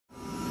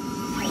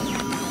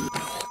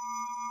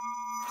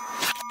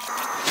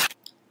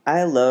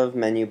I love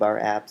menu bar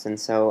apps, and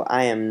so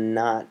I am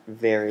not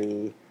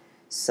very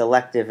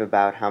selective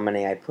about how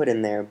many I put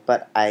in there,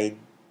 but I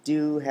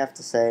do have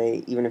to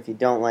say, even if you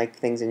don't like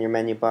things in your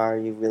menu bar,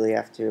 you really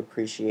have to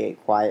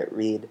appreciate Quiet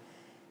Read.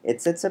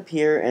 It sits up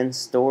here and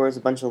stores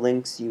a bunch of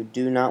links you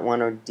do not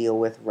want to deal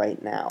with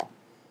right now.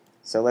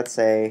 So let's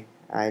say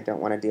I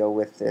don't want to deal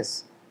with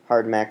this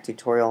hard Mac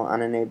tutorial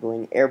on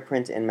enabling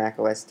AirPrint in Mac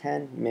OS X.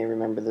 You may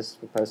remember this,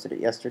 we posted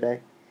it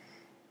yesterday.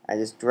 I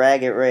just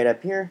drag it right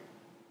up here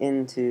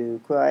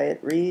into Quiet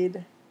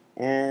Read,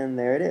 and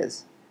there it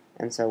is.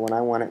 And so when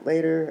I want it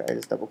later, I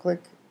just double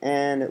click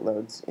and it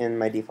loads in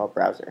my default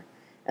browser.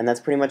 And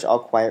that's pretty much all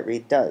Quiet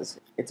Read does.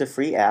 It's a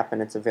free app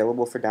and it's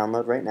available for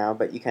download right now,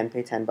 but you can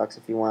pay $10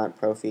 if you want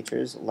pro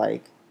features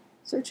like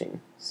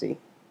searching. See?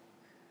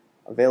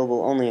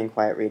 Available only in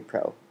Quiet Read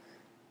Pro.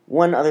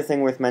 One other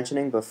thing worth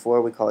mentioning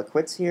before we call it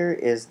quits here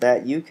is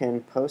that you can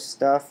post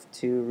stuff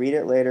to Read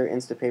It Later,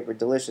 Instapaper,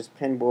 Delicious,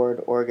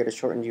 Pinboard, or get a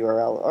shortened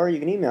URL, or you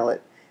can email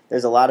it.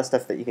 There's a lot of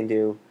stuff that you can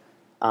do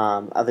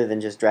other than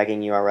just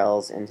dragging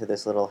URLs into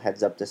this little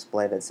heads-up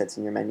display that sits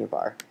in your menu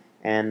bar.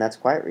 And that's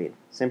Quiet Read.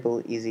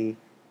 Simple, easy,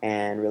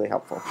 and really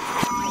helpful.